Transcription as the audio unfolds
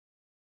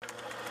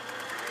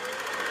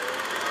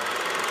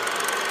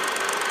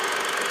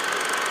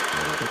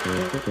To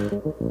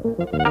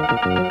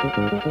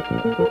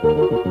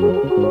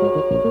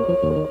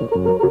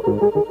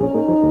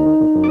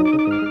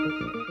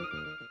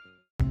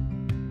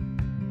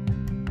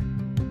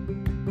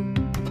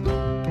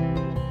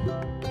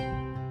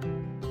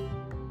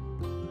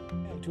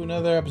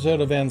another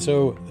episode of And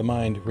So the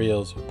Mind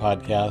Reels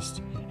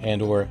podcast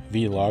and or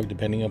vlog,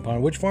 depending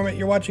upon which format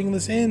you're watching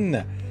this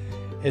in.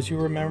 As you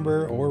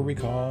remember or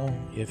recall,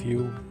 if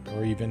you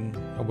are even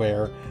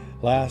aware,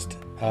 last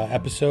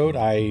episode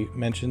I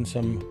mentioned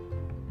some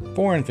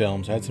foreign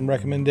films. I had some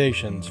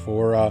recommendations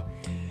for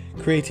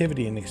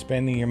creativity and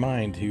expanding your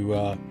mind to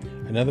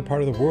another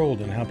part of the world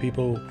and how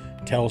people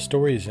tell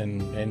stories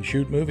and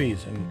shoot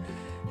movies.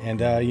 And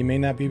you may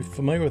not be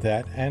familiar with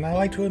that. And I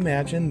like to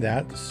imagine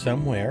that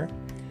somewhere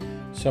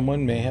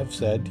someone may have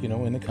said,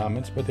 in the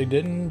comments, but they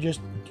didn't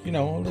just,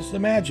 let's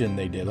imagine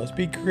they did. Let's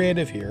be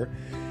creative here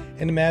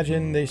and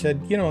imagine they said,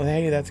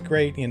 hey, that's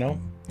great.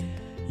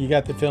 You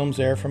got the films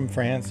there from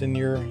France and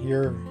your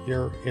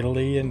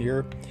Italy and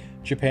your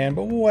Japan,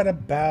 but what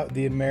about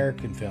the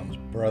American films,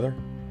 brother?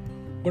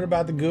 What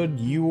about the good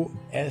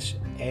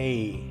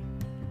USA?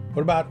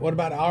 What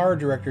about our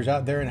directors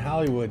out there in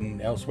Hollywood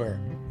and elsewhere?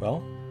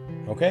 Well,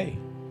 okay,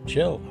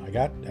 chill. I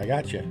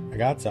got you. I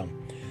got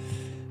some.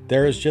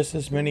 There is just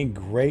as many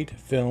great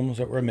films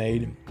that were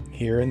made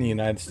here in the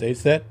United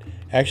States that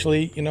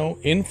actually,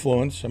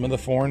 influence some of the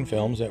foreign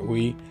films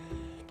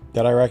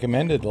that I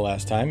recommended the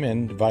last time,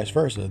 and vice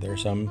versa. There are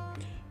some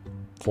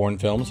foreign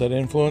films that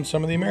influence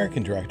some of the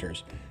American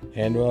directors.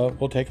 And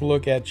we'll take a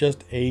look at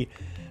just a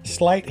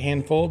slight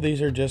handful.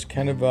 These are just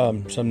kind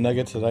of some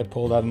nuggets that I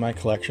pulled out of my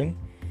collection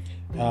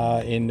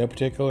in no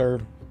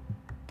particular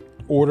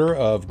order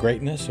of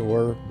greatness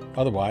or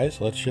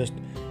otherwise. Let's just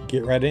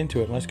get right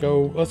into it. Let's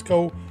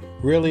go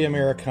really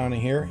Americana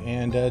here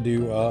and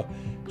do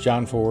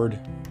John Ford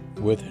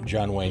with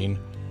John Wayne,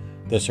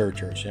 The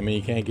Searchers. I mean,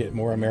 you can't get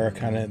more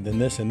Americana than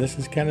this, and this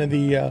is kind of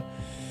the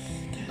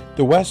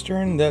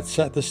Western that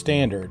set the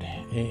standard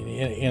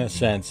in a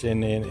sense,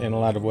 in a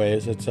lot of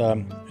ways. It's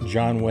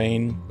John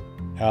Wayne,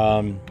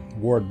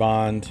 Ward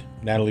Bond,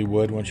 Natalie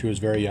Wood when she was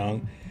very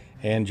young,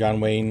 and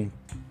John Wayne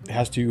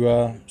has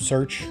to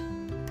search,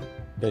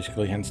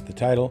 basically hence the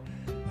title,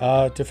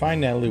 to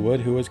find Natalie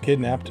Wood, who was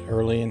kidnapped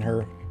early in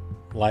her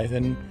life,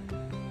 and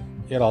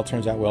it all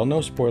turns out well. No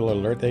spoiler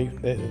alert.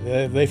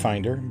 They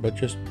find her, but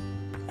just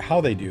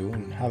how they do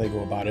and how they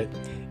go about it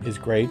is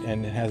great,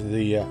 and it has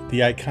the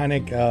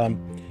iconic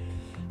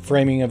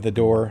framing of the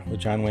door with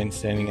John Wayne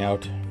standing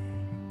out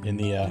in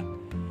the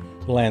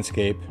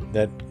landscape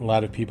that a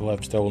lot of people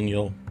have stolen.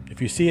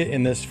 If you see it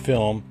in this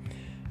film,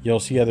 you'll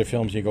see other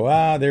films. You go,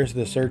 there's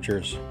the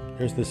Searchers.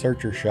 There's the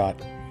Searcher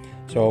shot.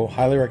 So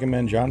highly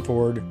recommend John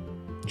Ford,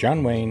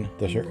 John Wayne,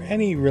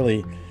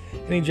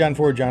 any John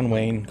Ford, John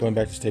Wayne, going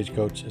back to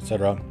Stagecoach,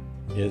 etc.,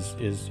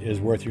 is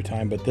worth your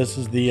time. But this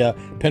is the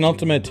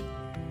penultimate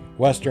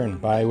Western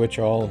by which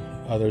all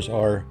others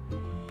are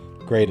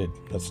graded.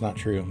 That's not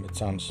true. It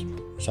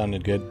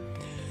sounded good.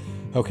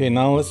 Okay,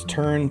 now let's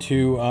turn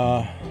to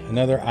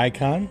another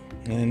icon,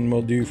 and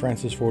we'll do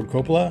Francis Ford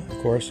Coppola, of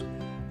course,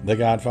 The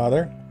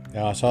Godfather.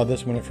 I saw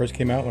this when it first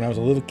came out when I was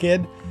a little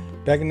kid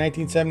back in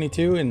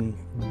 1972,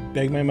 and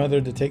begged my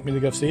mother to take me to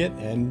go see it,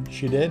 and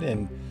she did.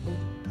 And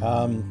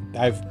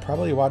I've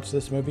probably watched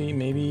this movie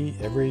maybe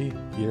every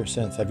year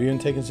since. I've even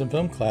taken some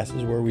film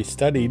classes where we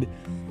studied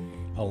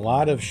a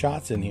lot of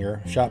shots in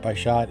here, shot by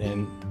shot,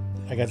 and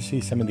I got to see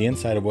some of the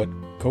inside of what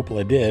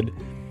Coppola did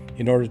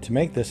in order to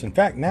make this. In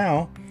fact,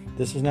 now,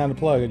 this is not a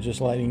plug, it's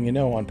just letting you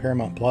know, on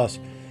Paramount Plus,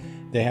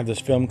 they have this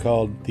film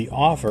called The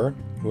Offer,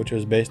 which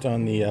was based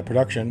on the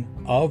production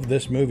of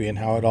this movie and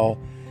how it all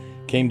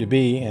came to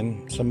be,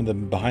 and some of the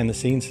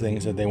behind-the-scenes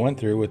things that they went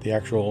through with the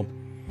actual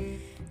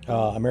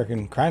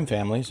American crime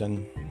families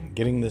and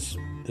getting this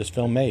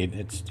film made.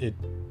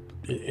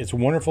 It's a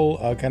wonderful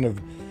kind of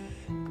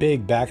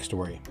big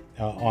backstory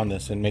on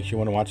this, and makes you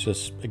want to watch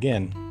this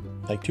again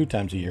like 2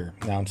 times a year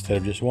now instead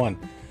of just 1.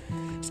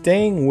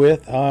 Staying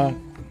with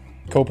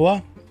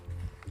Coppola,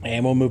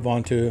 and we'll move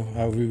on to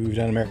we've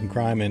done American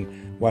crime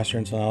and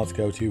westerns, so now let's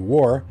go to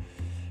war.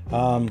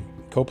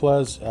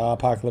 Coppola's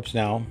Apocalypse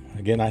Now.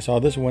 Again, I saw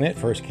this when it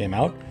first came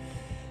out,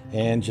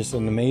 and just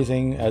an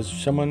amazing, as a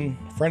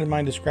friend of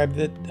mine described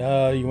it,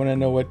 you want to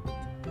know what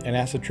an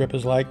acid trip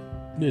is like,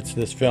 it's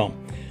this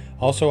film.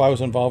 Also, I was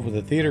involved with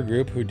a theater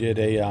group who did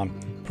a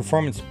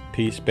performance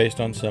piece based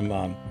on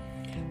some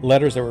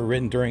letters that were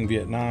written during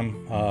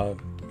Vietnam,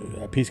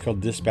 a piece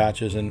called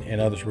Dispatches,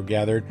 and others were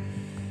gathered.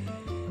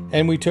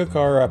 And we took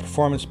our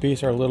performance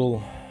piece, our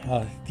little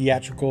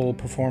theatrical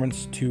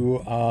performance,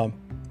 to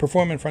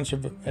perform in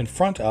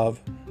front of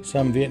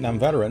some Vietnam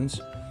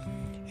veterans.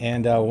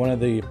 And one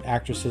of the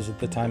actresses at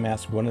the time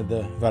asked one of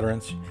the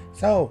veterans,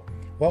 "So,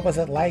 what was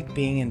it like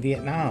being in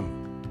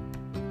Vietnam?"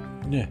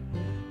 Yeah,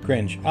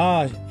 cringe.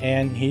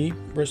 And he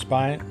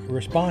responded,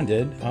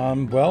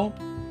 well,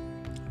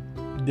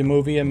 the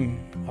movie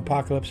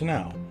Apocalypse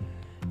Now.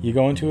 You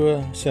go into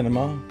a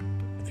cinema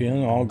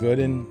feeling all good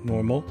and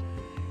normal,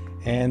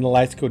 and the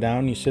lights go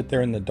down. You sit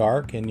there in the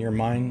dark, and your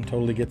mind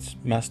totally gets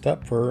messed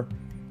up for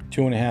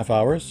 2.5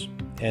 hours,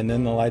 and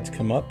then the lights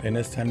come up, and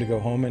it's time to go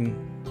home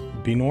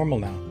and be normal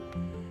now.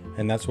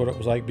 And that's what it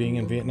was like being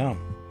in Vietnam.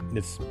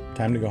 It's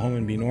time to go home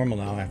and be normal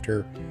now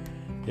after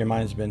your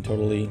mind's been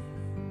totally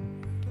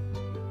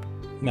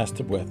messed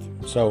up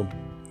with. So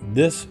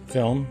this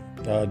film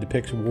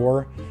depicts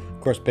war,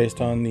 of course,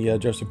 based on the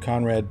Joseph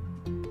Conrad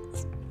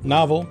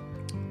novel,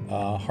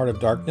 Heart of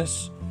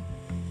Darkness.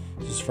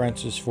 This is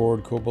Francis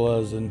Ford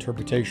Coppola's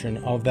interpretation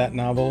of that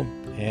novel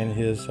and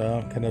his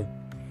kind of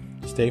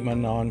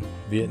statement on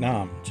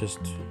Vietnam.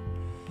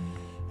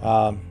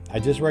 I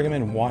just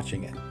recommend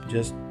watching it.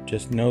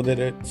 Just know that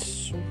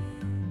it's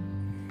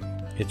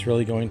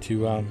really going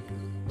to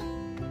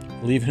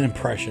leave an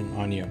impression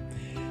on you.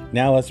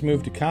 Now let's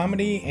move to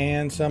comedy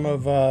and some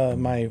of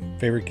my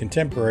favorite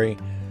contemporary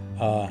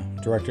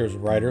directors,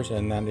 writers,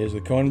 and that is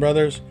the Coen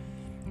brothers.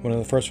 One of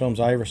the first films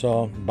I ever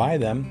saw by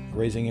them,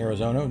 Raising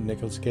Arizona,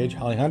 Nicolas Cage,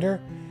 Holly Hunter,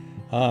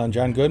 and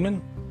John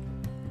Goodman.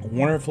 A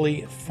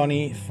wonderfully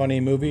funny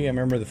movie. I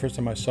remember the first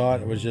time I saw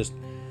it, I was just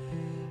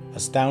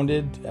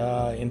astounded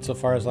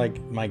insofar as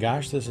like, my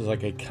gosh, this is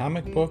like a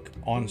comic book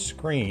on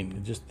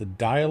screen. Just the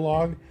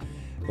dialogue.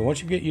 But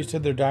once you get used to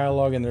their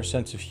dialogue and their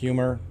sense of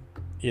humor,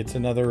 it's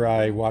another,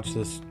 I watch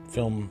this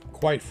film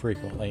quite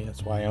frequently.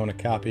 That's why I own a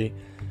copy,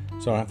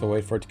 so I don't have to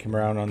wait for it to come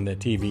around on the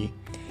TV.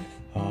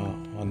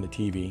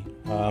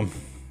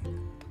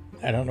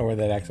 I don't know where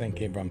that accent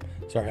came from.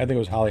 Sorry, I think it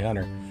was Holly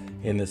Hunter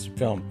in this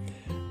film.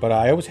 But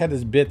I always had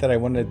this bit that I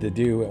wanted to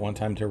do at one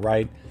time to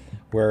write,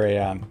 where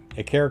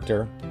a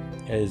character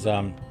is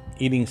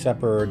eating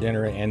supper or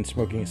dinner and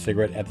smoking a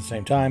cigarette at the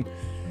same time.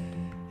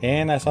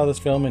 And I saw this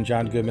film, and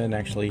John Goodman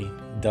actually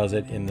does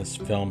it in this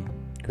film.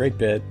 Great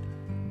bit.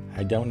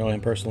 I don't know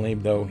him personally,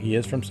 though he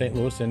is from St.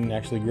 Louis and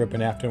actually grew up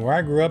in Afton, where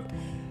I grew up.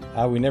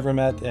 We never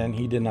met, and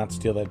he did not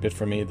steal that bit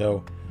from me,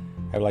 though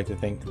I would like to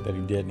think that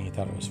he did, and he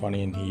thought it was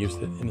funny, and he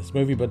used it in this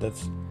movie, but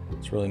it's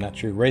really not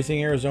true.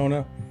 Raising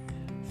Arizona,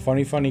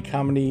 funny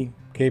comedy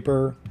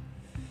caper,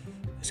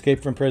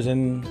 escape from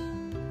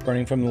prison,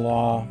 running from the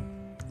law,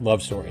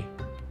 love story,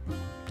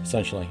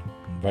 essentially,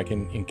 if I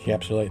can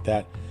encapsulate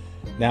that.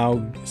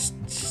 Now,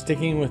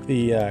 sticking with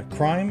the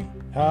crime,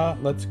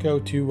 let's go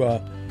to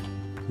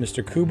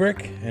Mr.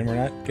 Kubrick, and we're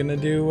not going to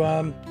do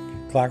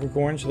Clockwork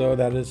Orange, though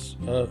that is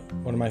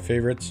one of my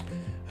favorites.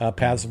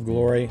 Paths of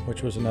Glory,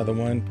 which was another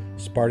one.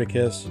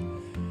 Spartacus,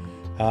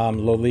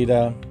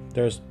 Lolita.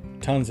 There's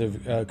tons of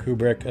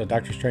Kubrick.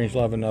 Dr.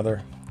 Strangelove,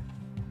 another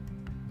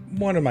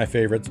one of my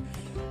favorites.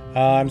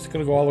 I'm just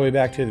going to go all the way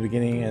back to the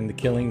beginning and The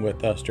Killing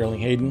with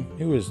Sterling Hayden,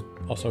 who was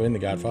also in The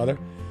Godfather.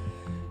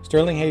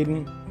 Sterling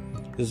Hayden.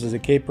 This is a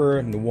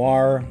caper,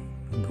 noir,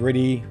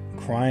 gritty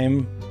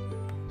crime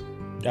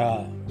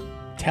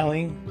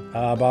telling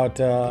about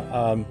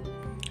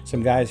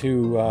some guys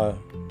who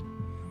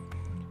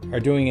are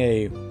doing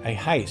a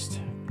heist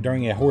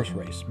during a horse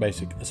race,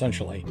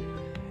 essentially.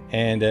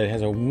 And it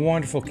has a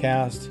wonderful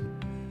cast.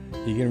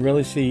 You can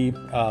really see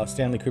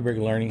Stanley Kubrick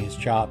learning his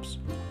chops,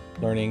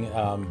 learning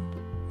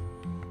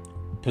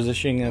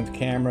positioning of the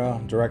camera,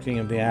 directing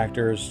of the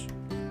actors,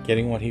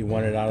 getting what he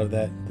wanted out of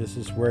that. This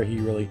is where he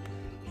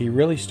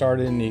really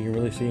started, and you can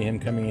really see him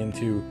coming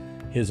into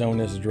his own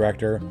as a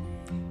director,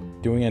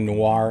 doing a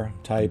noir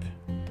type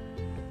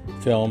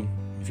film.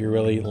 If you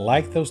really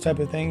like those type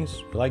of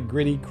things, like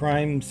gritty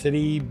crime,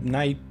 city,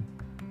 night,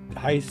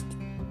 heist,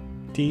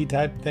 tea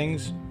type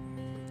things,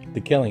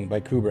 The Killing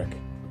by Kubrick,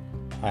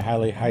 I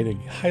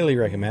highly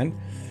recommend.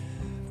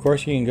 Of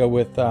course, you can go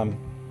with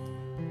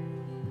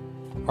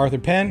Arthur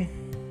Penn,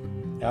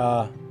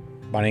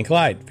 Bonnie and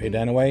Clyde, Faye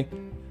Dunaway,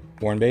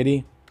 Warren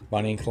Beatty,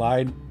 Bonnie and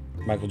Clyde,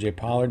 Michael J.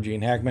 Pollard,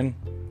 Gene Hackman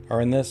are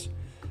in this.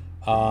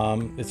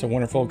 It's a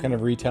wonderful kind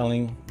of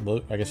retelling,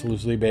 I guess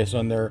loosely based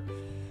on the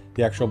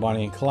actual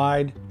Bonnie and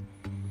Clyde.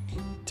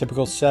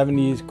 Typical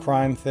 70s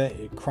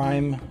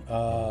crime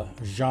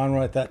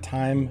genre at that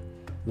time,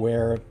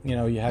 where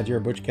you had your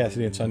Butch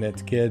Cassidy and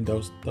Sundance Kid,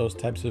 those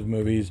types of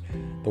movies,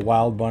 The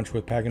Wild Bunch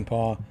with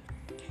Peckinpah,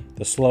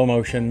 the slow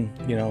motion,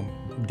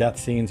 death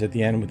scenes at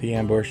the end with the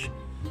ambush,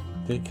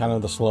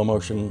 the slow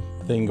motion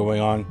thing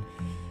going on.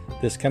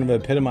 This kind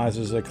of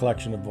epitomizes a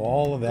collection of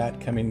all of that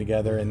coming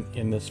together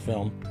in this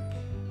film.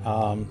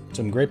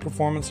 Some great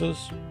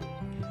performances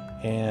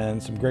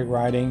and some great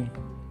writing,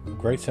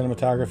 great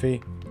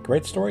cinematography,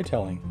 great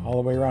storytelling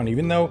all the way around.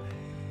 Even though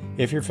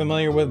if you're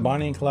familiar with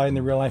Bonnie and Clyde in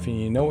the real life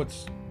and you know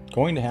what's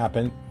going to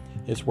happen,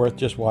 it's worth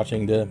just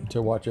watching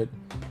to watch it,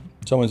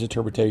 someone's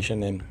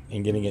interpretation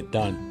and getting it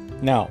done.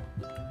 Now,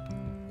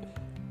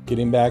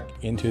 getting back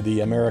into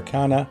the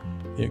Americana,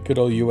 good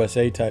old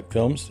USA type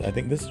films, I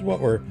think this is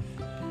what we're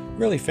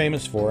really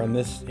famous for, and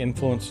this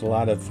influenced a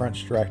lot of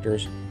French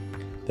directors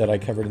that I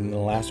covered in the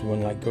last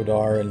one, like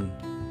Godard and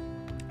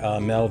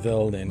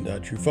Melville and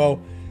Truffaut,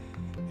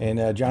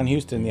 and John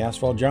Huston, The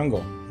Asphalt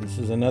Jungle. This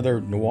is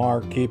another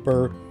noir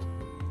caper,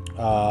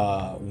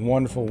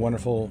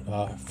 wonderful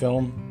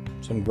film.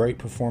 Some great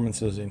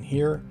performances in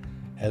here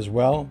as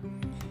well.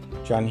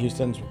 John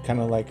Huston's kind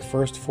of like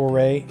first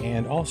foray.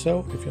 And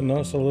also, if you'll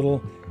notice a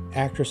little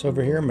actress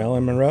over here,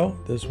 Marilyn Monroe,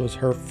 this was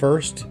her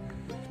first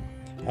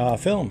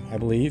film, I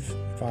believe,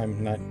 if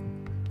I'm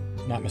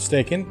not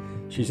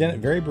mistaken. She's in it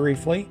very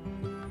briefly,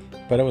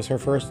 but it was her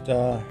first,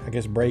 I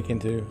guess, break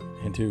into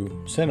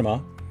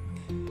cinema.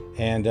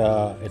 And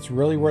it's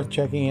really worth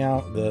checking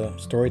out. The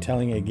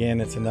storytelling,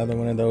 again, it's another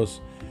one of those,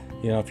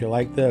 if you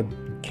like the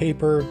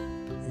caper,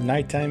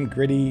 nighttime,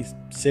 gritty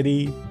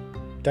city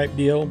type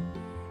deal,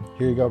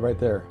 here you go right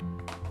there.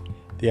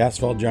 The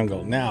Asphalt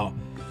Jungle. Now,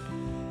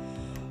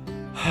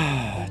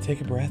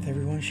 take a breath,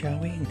 everyone, shall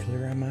we? And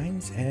clear our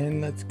minds.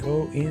 And let's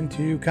go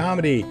into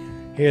comedy.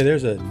 Here,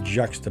 there's a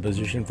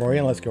juxtaposition for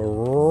you. Let's go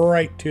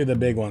right to the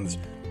big ones.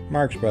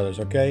 Marx Brothers,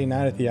 okay?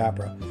 Night at the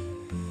Opera.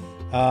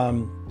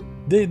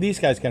 These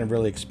guys kind of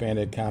really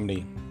expanded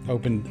comedy,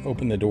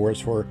 opened the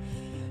doors for,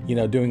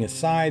 doing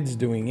asides,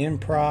 doing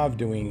improv,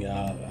 doing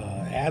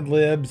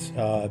ad-libs.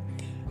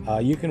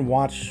 You can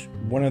watch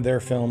one of their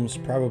films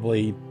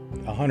probably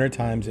 100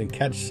 times and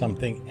catch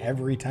something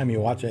every time you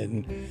watch it.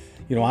 And,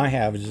 I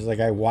have. It's just like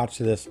I watched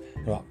this.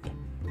 Well,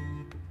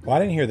 I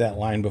didn't hear that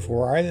line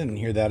before. I didn't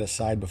hear that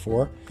aside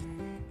before.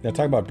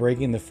 Talk about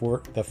breaking the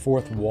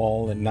fourth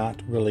wall and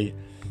not really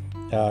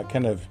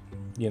kind of,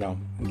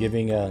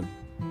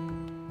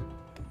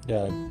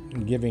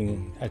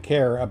 giving a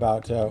care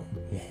about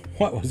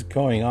what was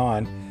going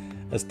on,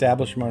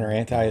 establishment or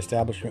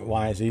anti-establishment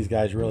wise. These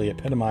guys really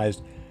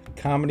epitomized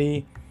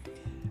comedy,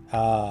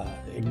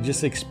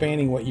 just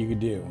expanding what you could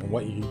do and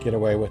what you could get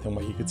away with and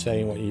what you could say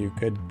and what you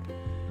could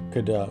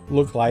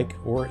look like,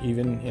 or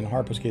even in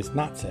Harpo's case,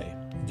 not say,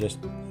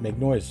 just make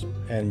noise.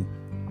 And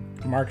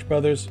Marx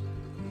Brothers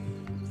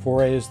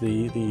foray is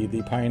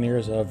the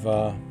pioneers of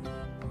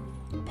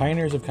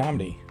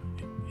comedy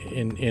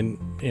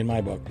in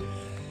my book.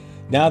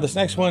 Now, this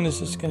next one is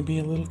just going to be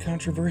a little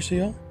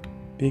controversial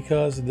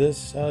because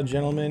this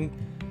gentleman,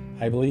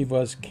 I believe,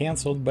 was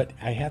canceled. But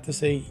I have to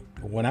say,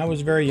 when I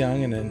was very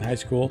young and in high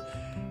school,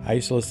 I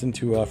used to listen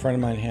to a friend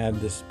of mine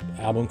had this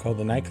album called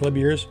The Nightclub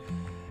Years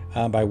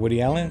by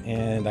Woody Allen,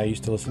 and I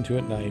used to listen to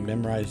it, and I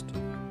memorized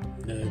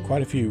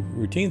quite a few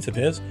routines of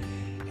his.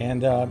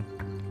 And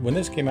when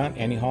this came out,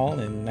 Annie Hall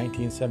in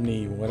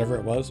 1970, whatever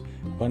it was,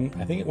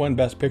 I think it won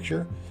Best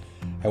Picture.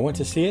 I went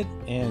to see it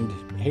and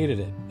hated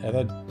it. I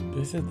thought,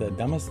 this is the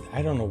dumbest,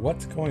 I don't know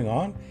what's going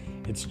on.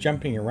 It's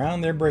jumping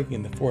around, they're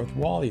breaking the fourth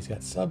wall, he's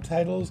got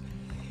subtitles,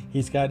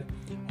 he's got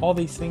all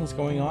these things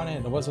going on,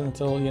 and it wasn't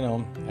until,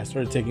 I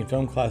started taking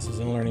film classes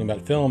and learning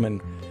about film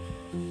and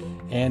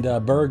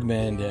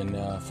Bergman and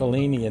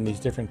Fellini and these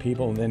different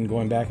people, and then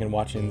going back and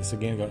watching this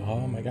again, going,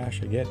 oh my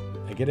gosh, I get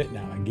it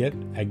now.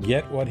 I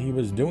get what he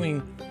was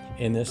doing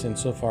in this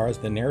insofar as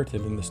the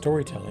narrative and the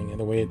storytelling and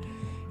the way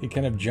it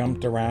kind of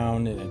jumped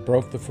around and it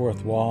broke the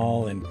fourth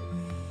wall and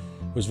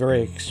was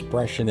very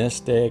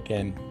expressionistic,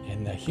 and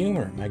the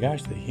humor, my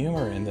gosh, the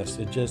humor in this,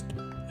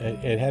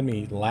 it had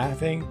me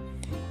laughing.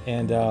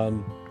 And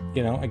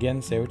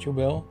again, say what you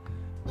will,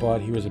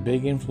 but he was a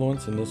big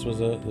influence, and this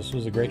was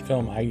a great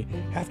film. I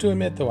have to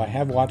admit, though, I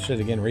have watched it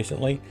again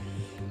recently,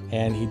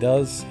 and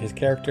his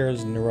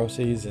character's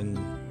neuroses and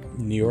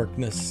New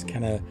Yorkness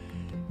kind of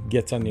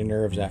gets on your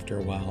nerves after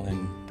a while,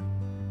 and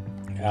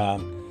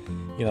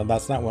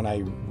that's not one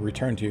I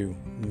return to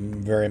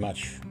very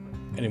much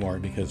anymore,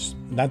 because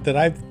not that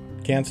I've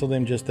canceled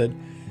him, just that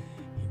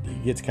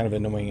it gets kind of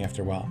annoying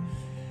after a while.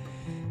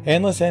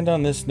 And let's end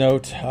on this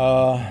note,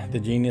 the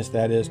genius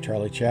that is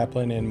Charlie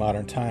Chaplin in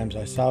modern times.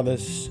 I saw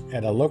this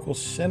at a local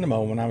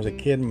cinema when I was a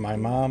kid. My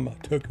mom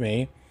took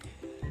me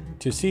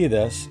to see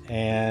this,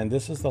 and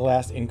this is the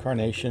last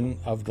incarnation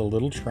of the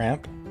Little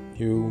Tramp,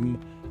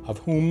 of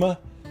whom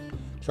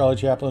Charlie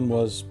Chaplin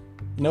was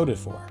noted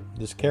for,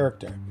 this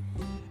character.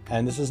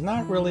 And this is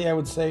not really, I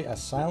would say, a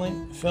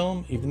silent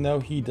film, even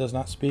though he does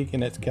not speak,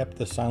 and it's kept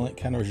the silent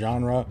kind of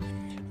genre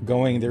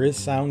going. There is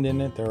sound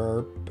in it. There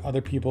are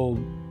other people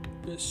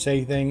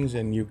say things,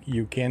 and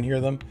you can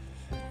hear them.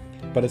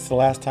 But it's the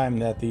last time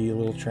that the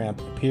Little Tramp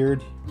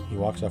appeared. He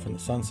walks off in the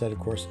sunset, of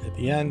course, at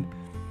the end.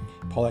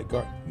 Paulette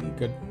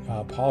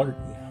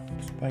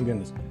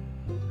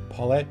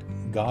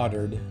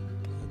Goddard,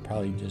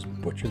 probably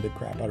just butchered the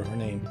crap out of her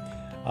name,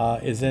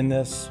 is in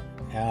this.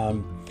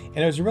 And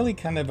it was really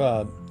kind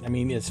of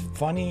it's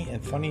funny.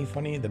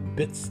 The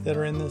bits that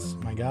are in this,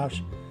 my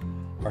gosh,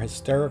 are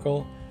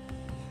hysterical.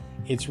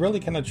 It's really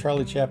kind of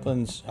Charlie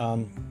Chaplin's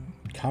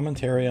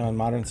commentary on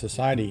modern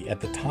society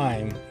at the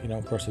time.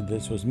 Of course,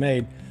 this was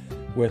made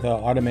with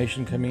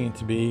automation coming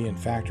into being and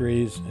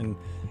factories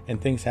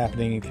and things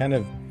happening, and kind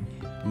of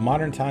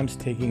modern times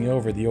taking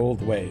over the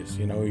old ways,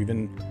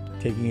 even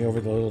taking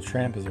over the Little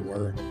Tramp, as it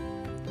were,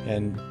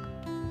 and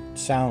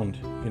sound,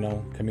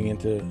 coming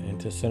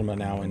into cinema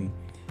now, and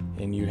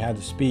you had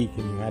to speak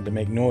and you had to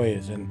make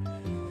noise, and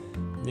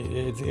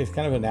it's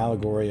kind of an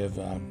allegory of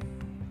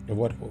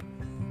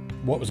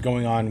what was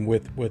going on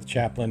with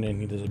Chaplin, and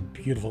he does a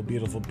beautiful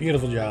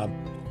job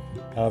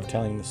of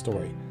telling the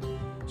story.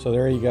 So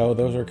there you go.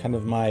 Those are kind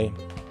of my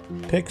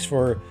picks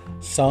for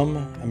some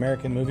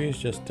American movies,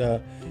 just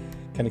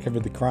kind kind of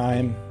covered the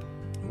crime,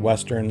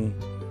 Western,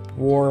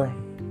 war,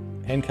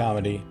 and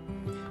comedy.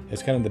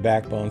 It's kind of the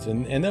backbones.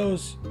 And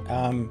those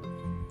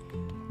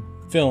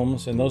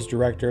films and those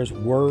directors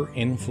were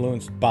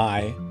influenced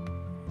by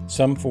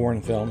some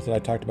foreign films that I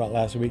talked about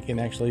last week. And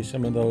actually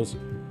some of those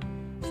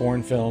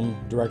foreign film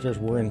directors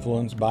were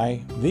influenced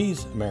by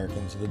these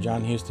Americans, the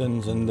John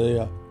Hustons and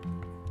the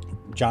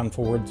John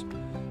Fords.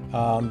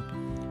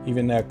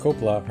 Even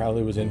Coppola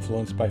probably was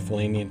influenced by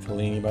Fellini, and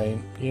Fellini by,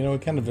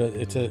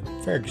 it's a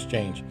fair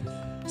exchange.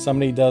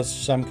 Somebody does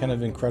some kind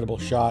of incredible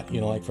shot,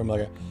 like from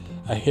like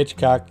a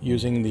Hitchcock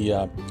using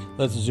the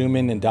let's zoom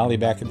in and dolly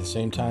back at the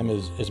same time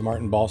as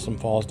Martin Balsam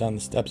falls down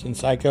the steps in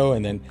Psycho,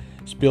 and then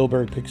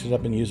Spielberg picks it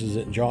up and uses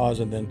it in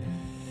Jaws, and then,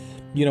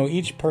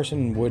 each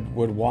person would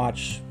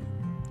watch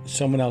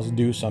someone else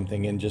do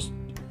something and just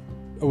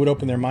it would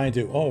open their mind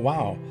to, oh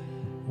wow,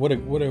 what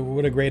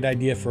a great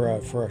idea for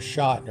a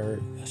shot,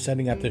 or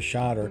setting up this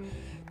shot, or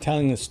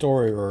telling the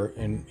story, or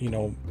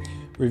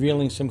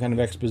revealing some kind of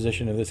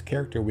exposition of this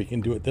character. We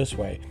can do it this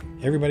way.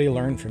 Everybody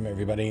learned from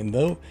everybody, and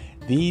though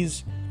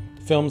these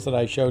films that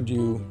I showed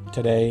you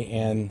today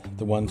and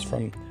the ones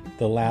from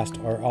the last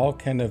are all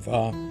kind of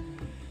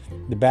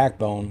the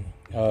backbone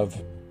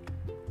of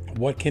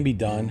what can be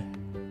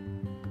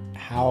done,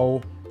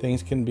 how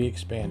things can be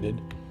expanded,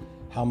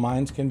 how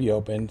minds can be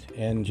opened,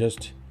 and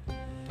just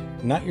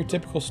not your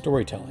typical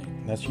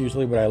storytelling. That's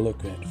usually what I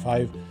look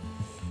at.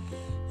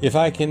 If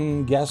I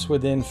can guess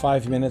within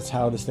 5 minutes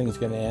how this thing's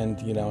going to end,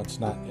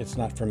 it's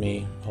not for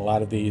me. A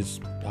lot of these,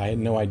 I had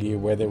no idea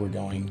where they were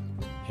going,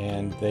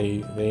 and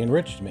they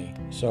enriched me.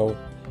 So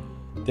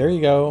there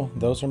you go.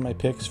 Those are my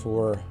picks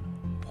for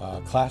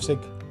classic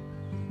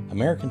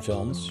American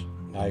films.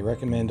 I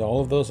recommend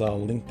all of those. I'll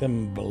link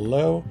them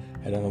below.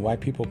 I don't know why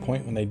people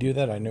point when they do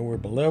that. I know where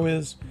below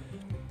is.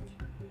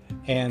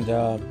 And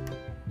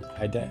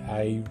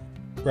I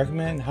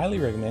highly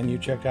recommend you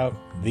check out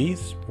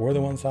these, or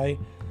the ones I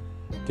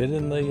did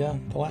in the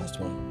last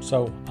one.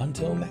 So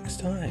until next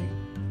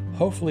time,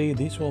 hopefully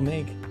these will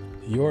make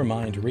your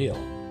mind real.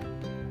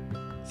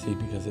 See,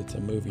 because it's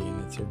a movie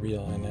and it's a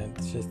real, and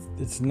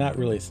it's not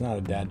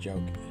a dad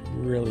joke.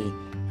 Really,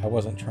 I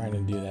wasn't trying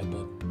to do that,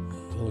 but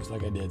it looks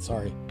like I did.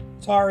 Sorry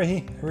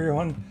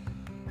everyone.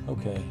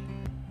 Okay,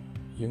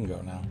 you can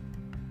go now.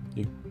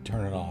 You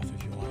turn it off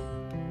if you want.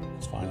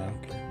 It's fine, I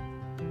don't care.